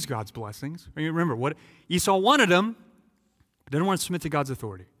receives God's blessings. Remember, what Esau wanted them, but didn't want to submit to God's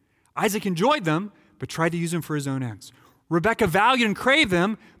authority. Isaac enjoyed them, but tried to use them for his own ends. Rebekah valued and craved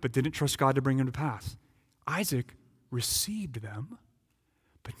them, but didn't trust God to bring them to pass. Isaac received them,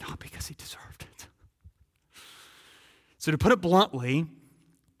 but not because he deserved it. So to put it bluntly,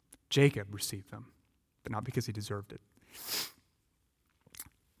 Jacob received them, but not because he deserved it.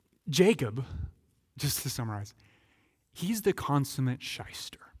 Jacob, just to summarize, he's the consummate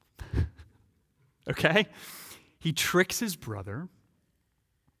shyster. Okay? He tricks his brother.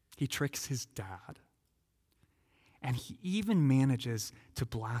 He tricks his dad. And he even manages to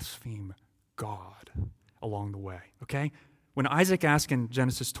blaspheme God along the way. Okay? When Isaac asks in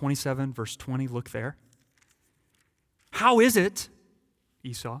Genesis 27, verse 20, look there. How is it,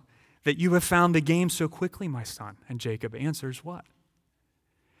 Esau, that you have found the game so quickly, my son? And Jacob answers what?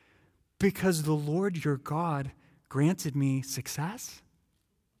 Because the Lord your God granted me success?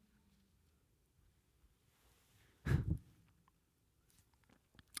 I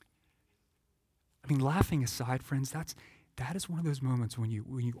mean, laughing aside, friends, that is one of those moments when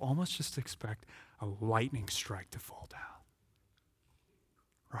you almost just expect a lightning strike to fall down.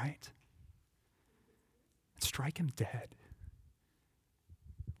 Right? Strike him dead.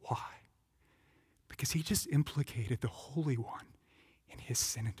 Why? Because he just implicated the Holy One in his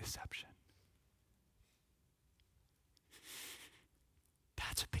sin and deception.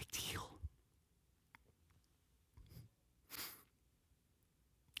 That's a big deal.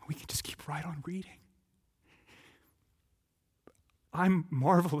 We can just keep right on reading. I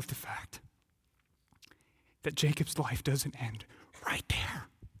marvel at the fact that Jacob's life doesn't end right there.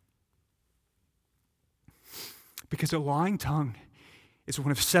 Because a lying tongue is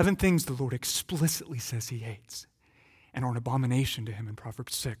one of 7 things the Lord explicitly says he hates and are an abomination to him in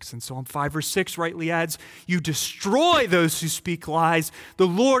Proverbs 6. And Psalm 5 verse 6 rightly adds, you destroy those who speak lies. The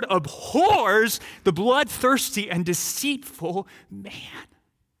Lord abhors the bloodthirsty and deceitful man.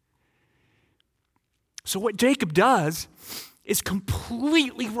 So what Jacob does is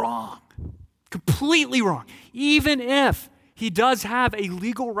completely wrong. Completely wrong. Even if he does have a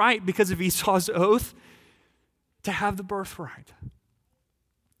legal right because of Esau's oath to have the birthright.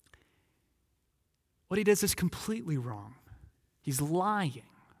 What he does is completely wrong. He's lying.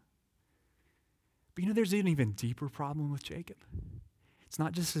 But there's an even deeper problem with Jacob. It's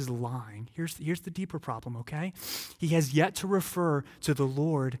not just his lying. Here's the deeper problem, okay? He has yet to refer to the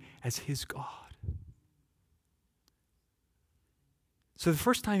Lord as his God. So the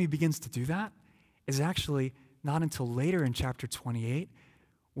first time he begins to do that is actually not until later in chapter 28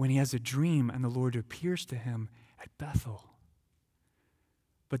 when he has a dream and the Lord appears to him at Bethel.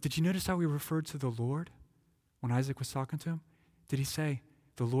 But did you notice how he referred to the Lord when Isaac was talking to him? Did he say,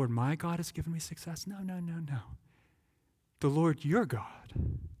 the Lord my God has given me success? No. The Lord your God.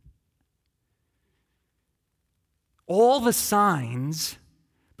 All the signs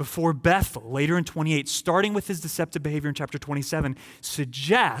before Bethel, later in 28, starting with his deceptive behavior in chapter 27,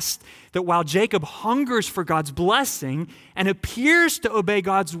 suggest that while Jacob hungers for God's blessing and appears to obey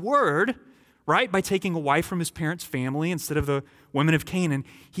God's word, right, by taking a wife from his parents' family instead of the women of Canaan,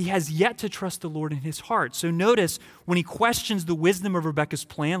 he has yet to trust the Lord in his heart. So notice when he questions the wisdom of Rebekah's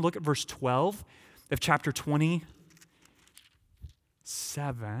plan, look at verse 12 of chapter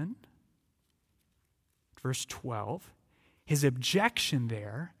 27. Verse 12. His objection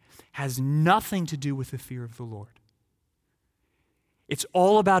there has nothing to do with the fear of the Lord. It's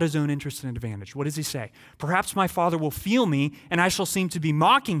all about his own interest and advantage. What does he say? Perhaps my father will feel me, and I shall seem to be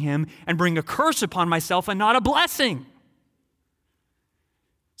mocking him and bring a curse upon myself and not a blessing.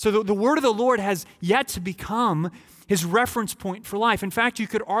 So the word of the Lord has yet to become his reference point for life. In fact, you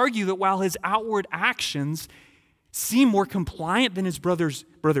could argue that while his outward actions seem more compliant than his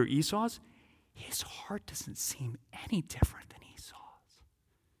brother Esau's, his heart doesn't seem any different than Esau's.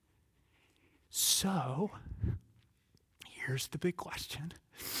 So, here's the big question.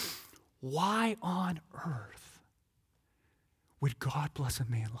 Why on earth would God bless a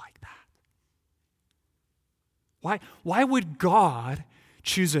man like that? Why would God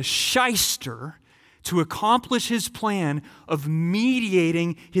choose a shyster to accomplish his plan of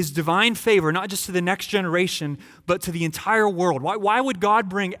mediating his divine favor, not just to the next generation, but to the entire world? Why would God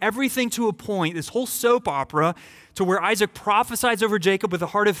bring everything to a point, this whole soap opera, to where Isaac prophesies over Jacob with a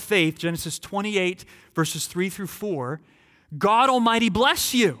heart of faith, Genesis 28, verses 3 through 4, God Almighty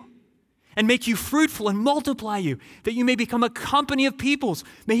bless you and make you fruitful and multiply you, that you may become a company of peoples.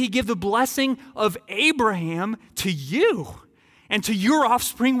 May he give the blessing of Abraham to you and to your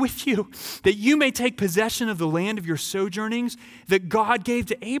offspring with you, that you may take possession of the land of your sojournings that God gave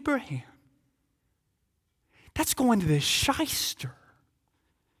to Abraham. That's going to the shyster.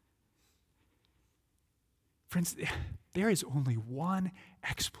 Friends, there is only one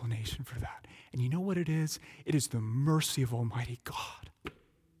explanation for that. And you know what it is? It is the mercy of Almighty God.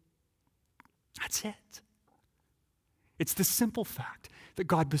 That's it. It's the simple fact that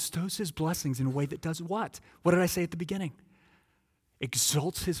God bestows his blessings in a way that does what? What did I say at the beginning?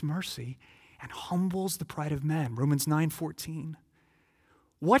 Exalts his mercy and humbles the pride of men. Romans 9:14.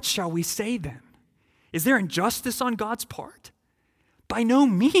 What shall we say then? Is there injustice on God's part? By no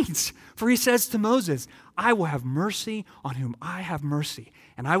means, for he says to Moses, I will have mercy on whom I have mercy,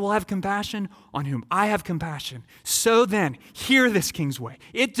 and I will have compassion on whom I have compassion. So then, hear this, Kingsway.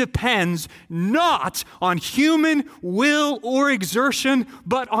 It depends not on human will or exertion,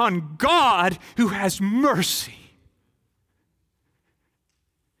 but on God who has mercy.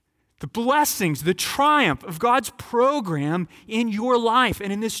 The blessings, the triumph of God's program in your life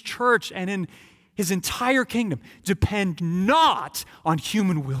and in this church and in his entire kingdom depend not on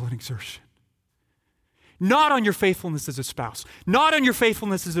human will and exertion. Not on your faithfulness as a spouse. Not on your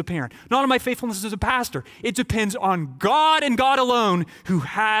faithfulness as a parent. Not on my faithfulness as a pastor. It depends on God and God alone who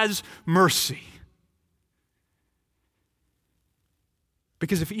has mercy.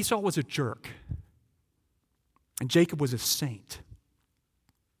 Because if Esau was a jerk and Jacob was a saint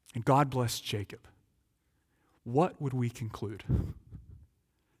and God blessed Jacob, what would we conclude?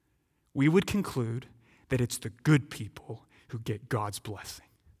 We would conclude that it's the good people who get God's blessing.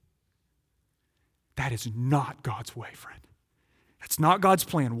 That is not God's way, friend. That's not God's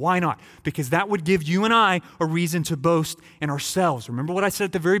plan. Why not? Because that would give you and I a reason to boast in ourselves. Remember what I said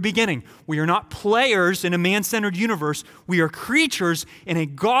at the very beginning. We are not players in a man-centered universe. We are creatures in a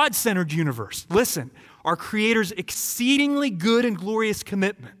God-centered universe. Listen, our Creator's exceedingly good and glorious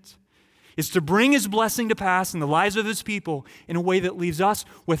commitment is to bring his blessing to pass in the lives of his people in a way that leaves us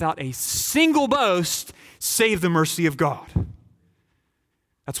without a single boast save the mercy of God.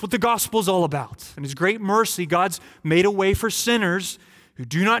 That's what the gospel is all about. In his great mercy, God's made a way for sinners who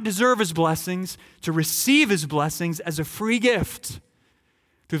do not deserve his blessings to receive his blessings as a free gift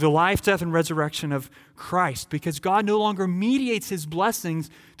through the life, death, and resurrection of Christ, because God no longer mediates his blessings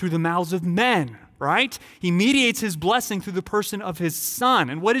through the mouths of men, right? He mediates his blessing through the person of his Son.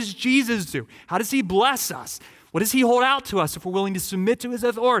 And what does Jesus do? How does he bless us? What does he hold out to us if we're willing to submit to his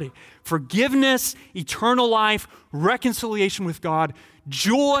authority? Forgiveness, eternal life, reconciliation with God,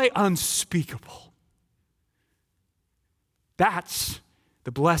 joy unspeakable. That's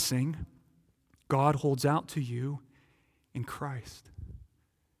the blessing God holds out to you in Christ,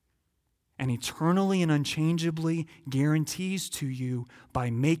 and eternally and unchangeably guarantees to you by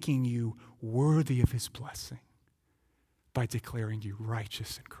making you worthy of his blessing, by declaring you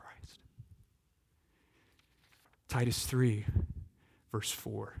righteous in Christ. Titus 3, verse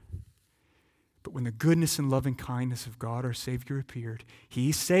 4. But when the goodness and loving kindness of God our Savior appeared,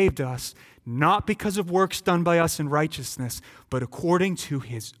 he saved us not because of works done by us in righteousness, but according to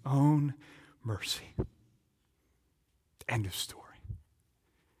his own mercy. End of story.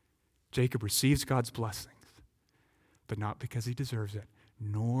 Jacob receives God's blessings, but not because he deserves it,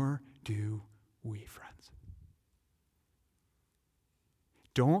 nor do we, friends.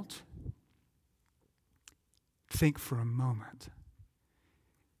 Don't think for a moment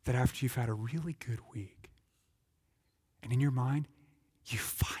that after you've had a really good week, and in your mind, you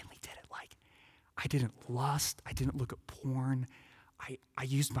finally did it. Like, I didn't lust, I didn't look at porn, I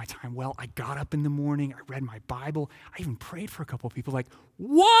used my time well. I got up in the morning. I read my Bible. I even prayed for a couple of people like,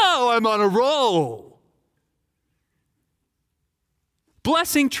 whoa, I'm on a roll.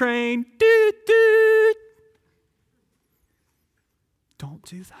 Blessing train. Doot, doot. Don't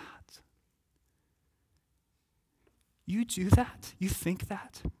do that. You do that? You think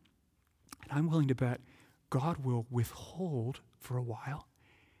that? And I'm willing to bet God will withhold for a while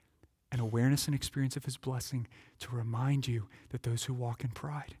an awareness and experience of his blessing to remind you that those who walk in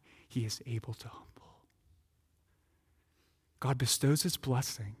pride, he is able to humble. God bestows his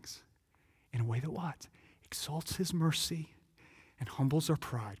blessings in a way that what? Exalts his mercy and humbles our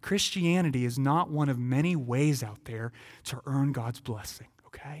pride. Christianity is not one of many ways out there to earn God's blessing,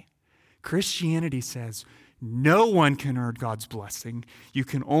 okay? Christianity says no one can earn God's blessing. You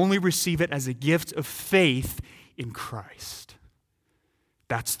can only receive it as a gift of faith in Christ.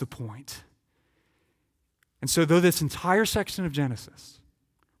 That's the point. And so though this entire section of Genesis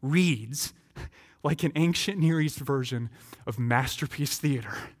reads like an ancient Near East version of Masterpiece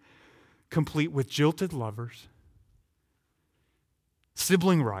Theater, complete with jilted lovers,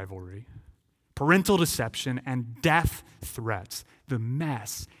 sibling rivalry, parental deception, and death threats, the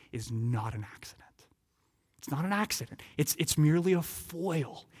mess is not an accident. It's not an accident. It's merely a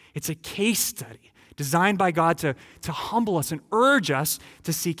foil. It's a case study designed by God to humble us and urge us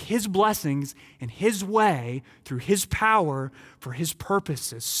to seek his blessings and his way through his power for his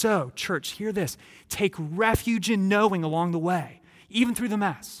purposes. So, church, hear this. Take refuge in knowing along the way, even through the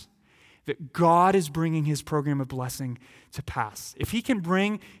mess, that God is bringing his program of blessing to pass. If he can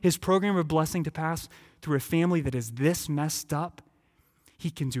bring his program of blessing to pass through a family that is this messed up,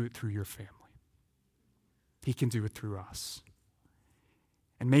 he can do it through your family. He can do it through us.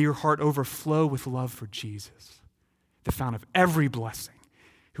 And may your heart overflow with love for Jesus, the fount of every blessing,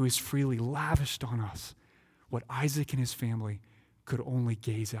 who has freely lavished on us what Isaac and his family could only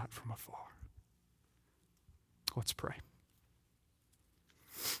gaze at from afar. Let's pray.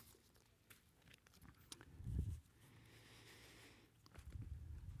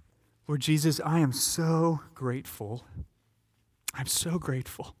 Lord Jesus, I am so grateful. I'm so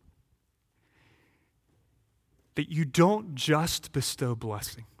grateful that you don't just bestow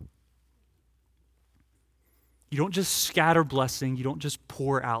blessing. You don't just scatter blessing. You don't just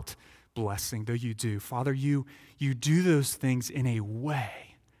pour out blessing, though you do. Father, you do those things in a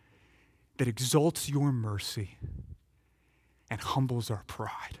way that exalts your mercy and humbles our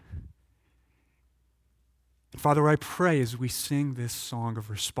pride. And Father, I pray as we sing this song of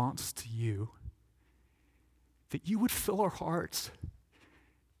response to you, that you would fill our hearts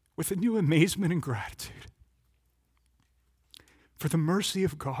with a new amazement and gratitude for the mercy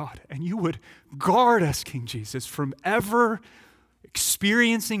of God, and you would guard us, King Jesus, from ever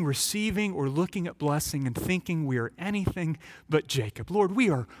experiencing, receiving, or looking at blessing and thinking we are anything but Jacob. Lord,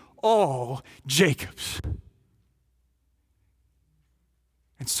 we are all Jacobs.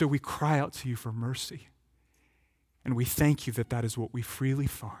 And so we cry out to you for mercy, and we thank you that that is what we freely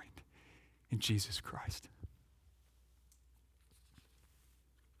find in Jesus Christ.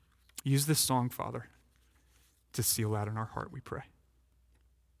 Use this song, Father, to seal that in our heart, we pray.